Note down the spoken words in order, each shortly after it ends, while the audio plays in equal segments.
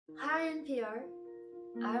Hi NPR,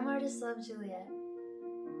 I'm artist love Juliet,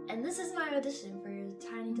 and this is my audition for your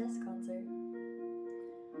Tiny Desk concert.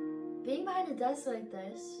 Being behind a desk like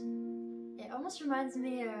this, it almost reminds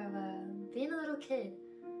me of being a little kid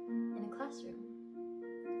in a classroom.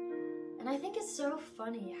 And I think it's so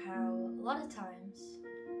funny how a lot of times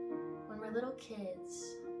when we're little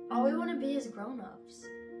kids, all we want to be is grown-ups.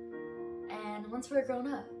 And once we're grown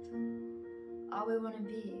up, all we want to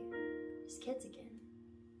be is kids again.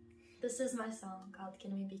 This is my song called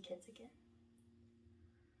Can We Be Kids Again?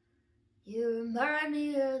 You remind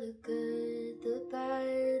me of the good, the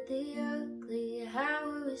bad, the ugly, how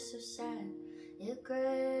it was so sad, yet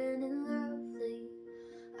grand and lovely.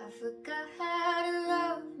 I forgot how to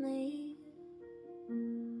love me.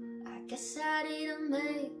 I guess I need a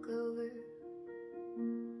makeover.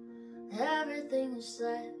 Everything was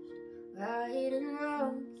left right and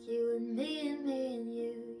wrong. You and me and me and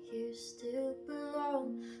you used to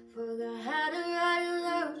belong. Forgot how to write a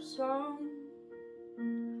love song.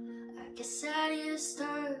 I guess I need to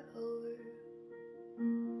start over.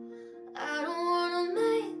 I don't wanna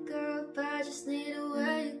make up, I just need to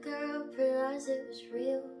wake up. Realize it was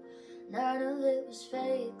real, none of it was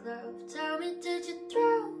fake love. Tell me, did you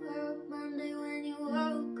throw up Monday when you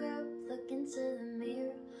woke up? Look into the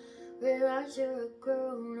mirror, realize you're a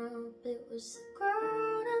grown-up. It was the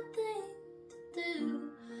grown-up thing to do.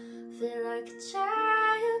 Feel like a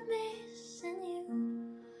child missing you,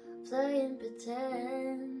 playing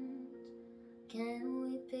pretend. Can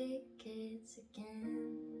we be kids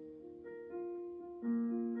again?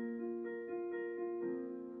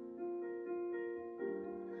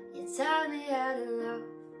 You taught me how to love,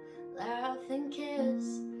 laugh and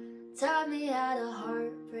kiss. Taught me how to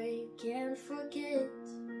heartbreak and forget,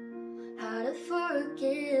 how to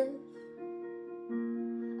forgive.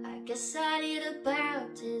 I guess I need a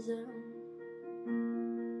baptism.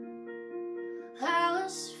 I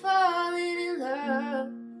was falling in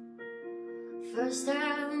love, first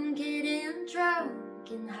time getting drunk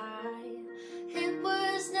and high. It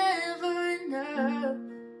was never enough.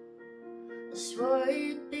 I swore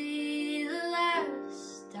it'd be the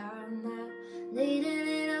last time I needed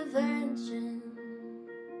intervention.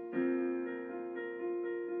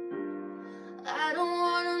 I don't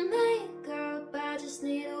wanna make up, I just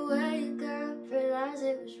need to wake up. Realize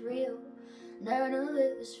it was real, none of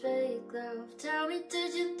it was fake love. Tell me,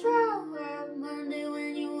 did you throw up Monday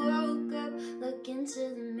when you woke up? Look into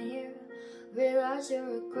the mirror, realize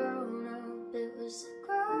you're a grown-up. It was a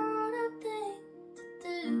grown-up thing to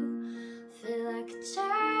do. Feel like a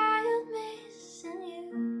child missing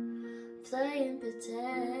you, playing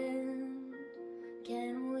pretend.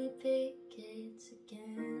 Can we be kids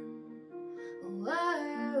again?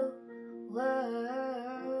 Whoa, whoa.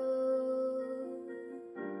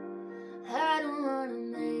 I don't wanna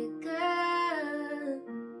make up,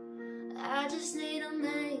 I just need a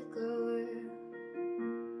makeover.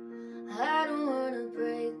 I don't wanna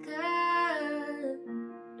break up,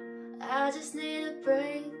 I just need a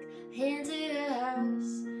break. Into your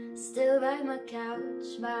house, still by my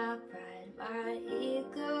couch, my pride, my ego.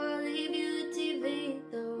 I'll leave you the TV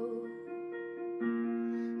though.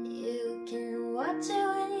 You can watch it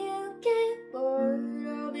when you get bored.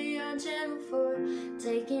 I'll be on channel 4,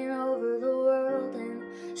 taking over the world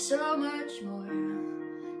and so much more.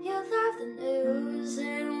 You love the news,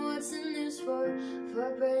 and what's the news for?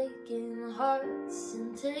 For breaking hearts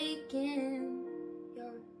and taking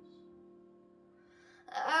yours.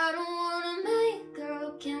 I don't wanna make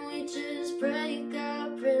up, can we just break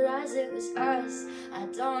up? Realize it was us, I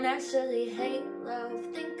don't actually hate love.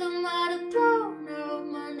 Think I might have thrown up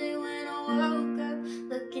Monday when I woke up.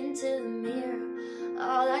 Look into the mirror,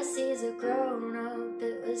 all I see is a grown-up.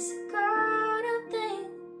 It was a grown-up thing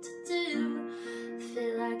to do.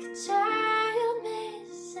 Feel like a child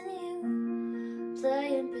missing you,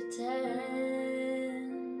 playing pretend.